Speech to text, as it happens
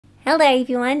Hello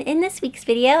everyone, in this week's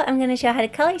video I'm going to show how to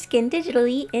color skin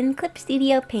digitally in Clip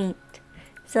Studio Paint.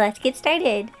 So let's get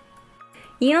started.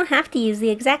 You don't have to use the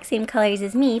exact same colors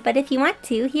as me, but if you want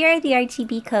to, here are the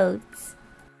RGB codes.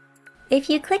 If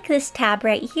you click this tab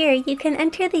right here, you can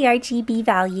enter the RGB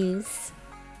values.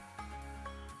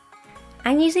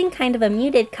 I'm using kind of a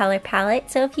muted color palette,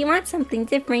 so if you want something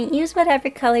different, use whatever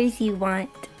colors you want.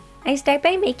 I start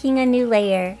by making a new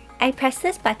layer. I press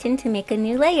this button to make a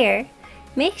new layer.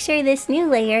 Make sure this new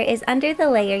layer is under the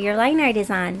layer your line art is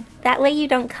on. That way you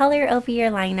don't color over your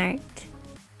line art.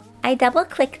 I double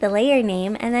click the layer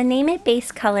name and then name it Base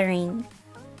Coloring.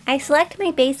 I select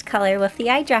my base color with the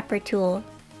eyedropper tool.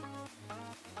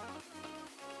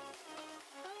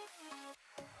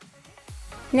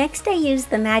 Next I use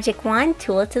the magic wand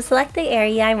tool to select the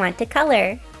area I want to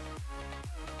color.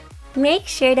 Make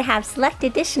sure to have Select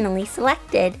Additionally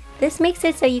selected. This makes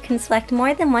it so you can select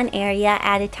more than one area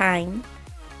at a time.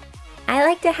 I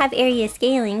like to have area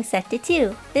scaling set to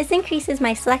 2. This increases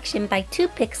my selection by 2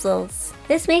 pixels.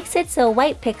 This makes it so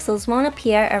white pixels won't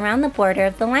appear around the border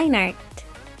of the line art.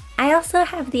 I also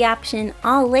have the option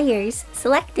All Layers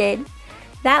selected.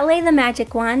 That way the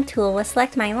magic wand tool will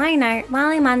select my line art while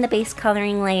I'm on the base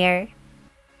coloring layer.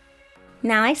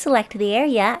 Now I select the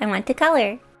area I want to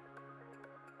color.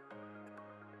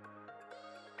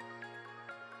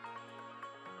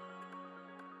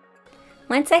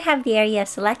 Once I have the area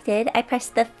selected, I press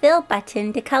the Fill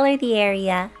button to color the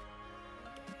area.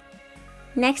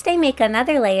 Next I make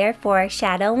another layer for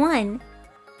Shadow 1.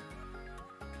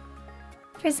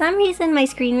 For some reason my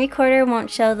screen recorder won't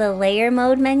show the Layer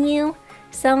Mode menu,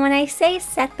 so when I say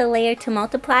Set the layer to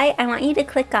multiply, I want you to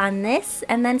click on this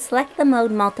and then select the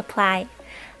mode Multiply.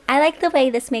 I like the way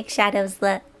this makes shadows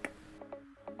look.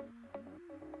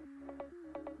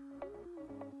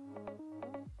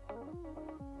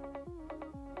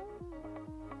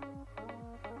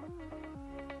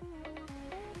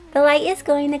 The light is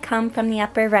going to come from the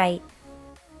upper right.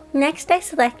 Next I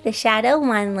select the Shadow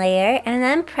 1 layer and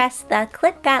then press the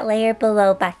Clip That Layer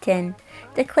Below button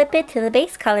to clip it to the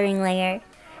base coloring layer.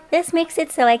 This makes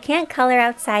it so I can't color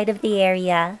outside of the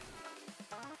area.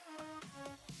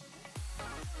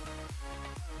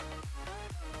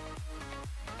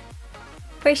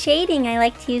 For shading, I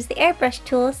like to use the airbrush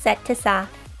tool set to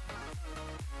soft.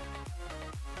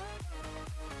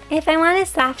 If I want a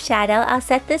soft shadow, I'll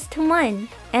set this to 1.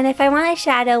 And if I want a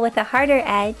shadow with a harder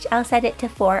edge, I'll set it to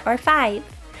 4 or 5.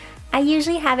 I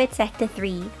usually have it set to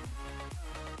 3.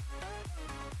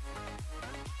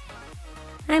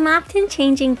 I'm often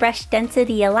changing brush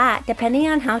density a lot depending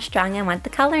on how strong I want the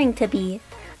coloring to be.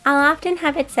 I'll often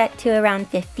have it set to around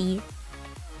 50.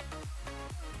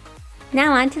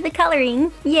 Now on to the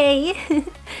coloring! Yay!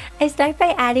 I start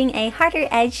by adding a harder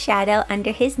edge shadow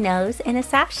under his nose and a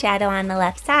soft shadow on the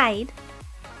left side.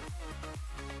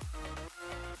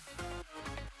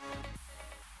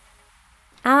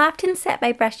 I'll often set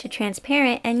my brush to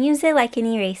transparent and use it like an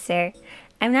eraser.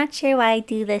 I'm not sure why I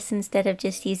do this instead of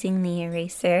just using the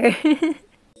eraser.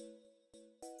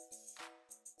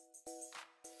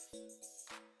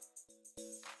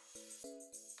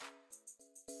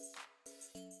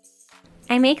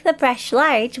 I make the brush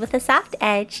large with a soft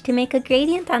edge to make a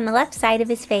gradient on the left side of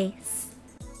his face.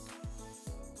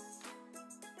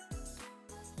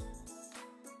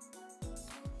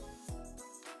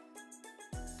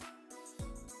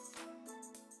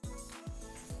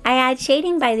 I add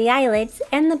shading by the eyelids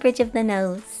and the bridge of the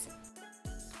nose.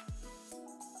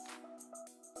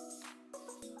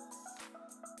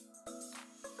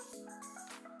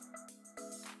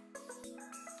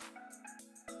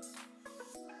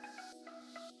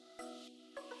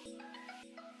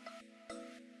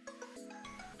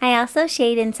 I also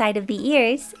shade inside of the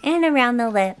ears and around the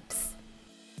lips.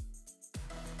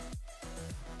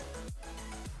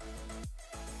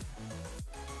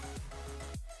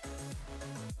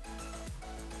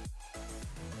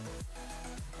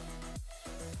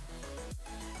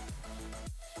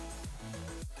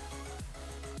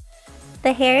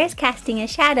 The hair is casting a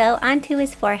shadow onto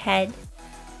his forehead.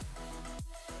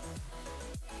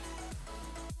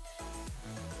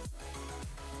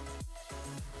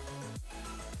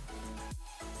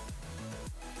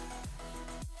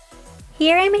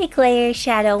 Here I make layer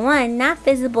Shadow 1 not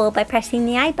visible by pressing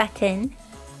the eye button.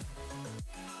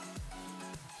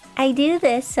 I do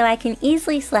this so I can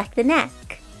easily select the neck.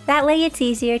 That way it's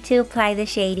easier to apply the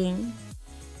shading.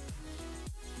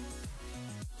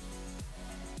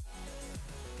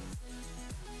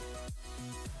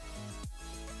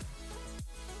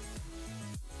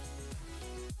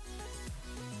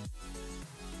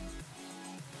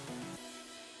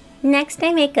 Next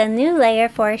I make a new layer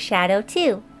for Shadow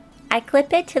 2. I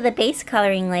clip it to the base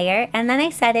coloring layer and then I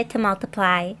set it to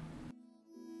multiply.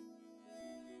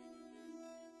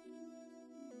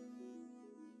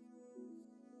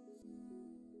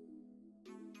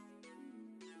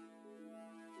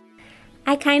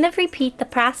 I kind of repeat the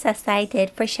process that I did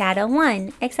for Shadow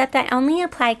 1, except I only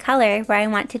apply color where I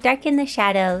want to darken the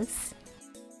shadows.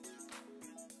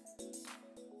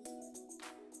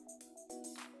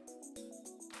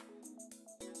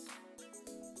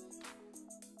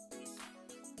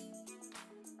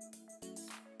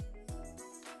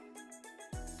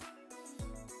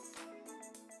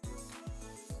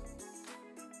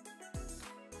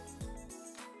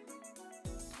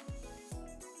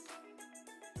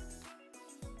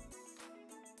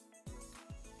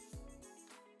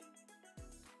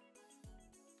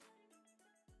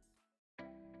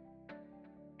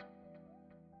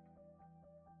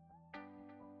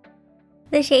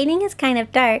 The shading is kind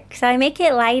of dark, so I make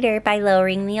it lighter by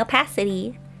lowering the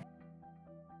opacity.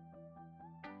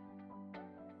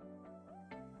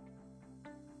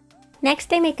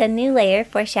 Next I make a new layer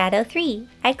for Shadow 3.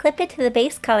 I clip it to the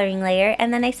base coloring layer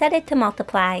and then I set it to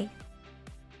multiply.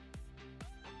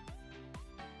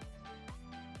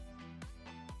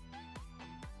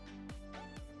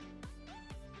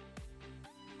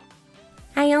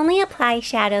 I only apply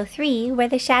Shadow 3 where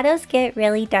the shadows get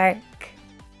really dark.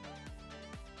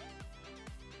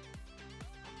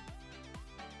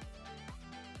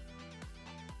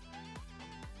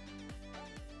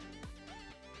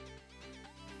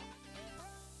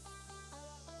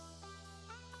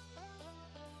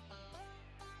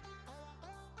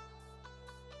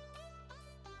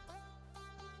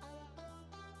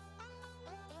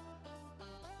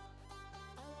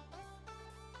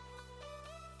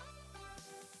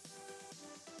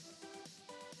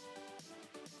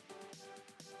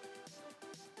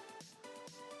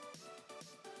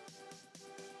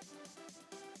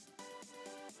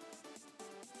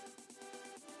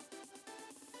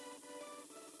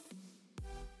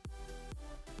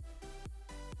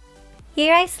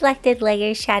 Here I selected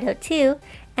Layer Shadow 2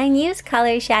 and used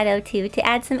Color Shadow 2 to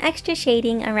add some extra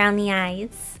shading around the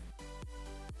eyes.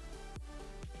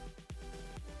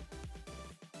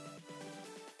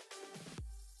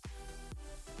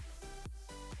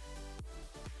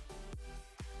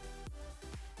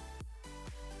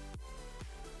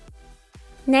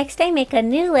 Next I make a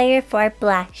new layer for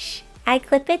Blush. I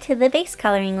clip it to the base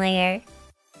coloring layer.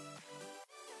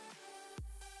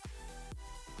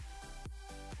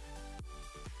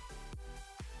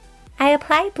 I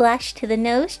apply blush to the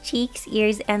nose, cheeks,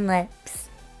 ears, and lips.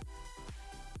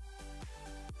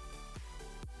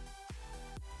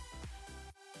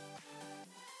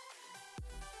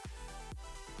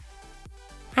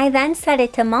 I then set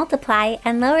it to multiply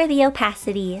and lower the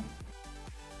opacity.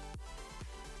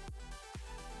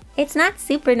 It's not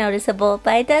super noticeable,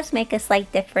 but it does make a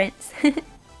slight difference.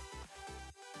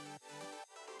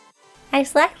 I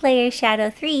select Layer Shadow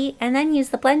 3 and then use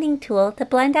the blending tool to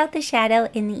blend out the shadow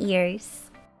in the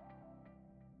ears.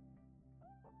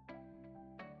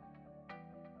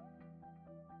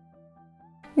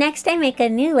 Next I make a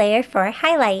new layer for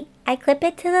highlight. I clip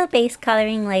it to the base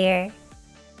coloring layer.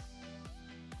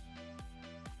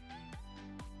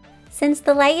 Since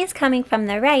the light is coming from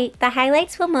the right, the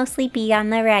highlights will mostly be on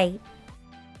the right.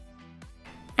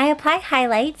 I apply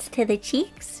highlights to the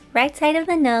cheeks, right side of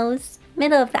the nose,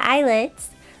 middle of the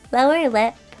eyelids, lower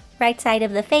lip, right side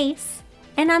of the face,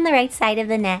 and on the right side of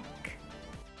the neck.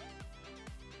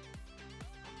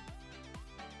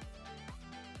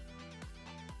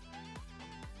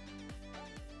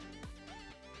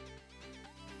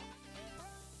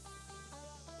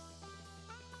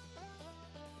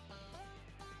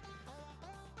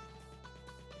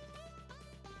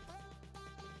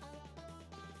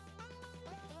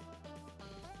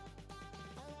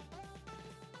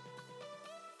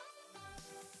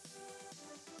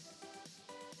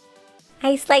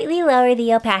 I slightly lower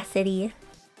the opacity.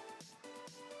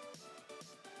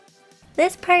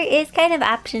 This part is kind of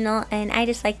optional and I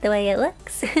just like the way it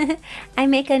looks. I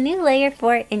make a new layer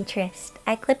for Interest.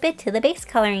 I clip it to the base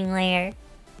coloring layer.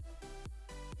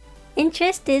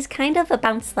 Interest is kind of a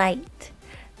bounce light.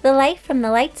 The light from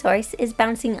the light source is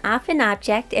bouncing off an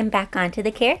object and back onto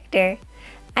the character.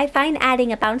 I find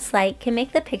adding a bounce light can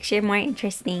make the picture more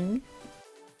interesting.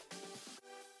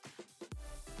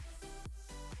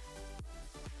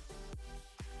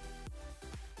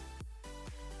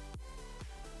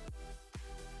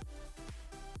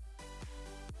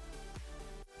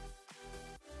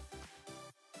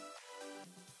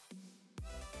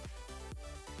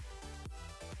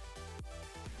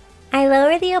 I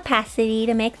lower the opacity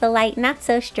to make the light not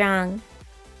so strong.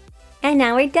 And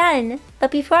now we're done!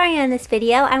 But before I end this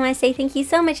video, I want to say thank you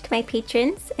so much to my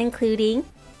patrons, including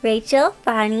Rachel,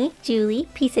 Bonnie, Julie,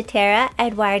 Pisatera,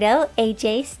 Eduardo,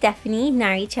 AJ, Stephanie,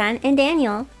 Nari-chan, and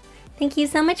Daniel. Thank you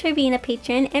so much for being a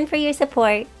patron and for your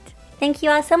support. Thank you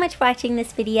all so much for watching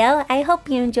this video. I hope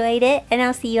you enjoyed it, and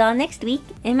I'll see you all next week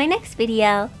in my next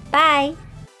video. Bye!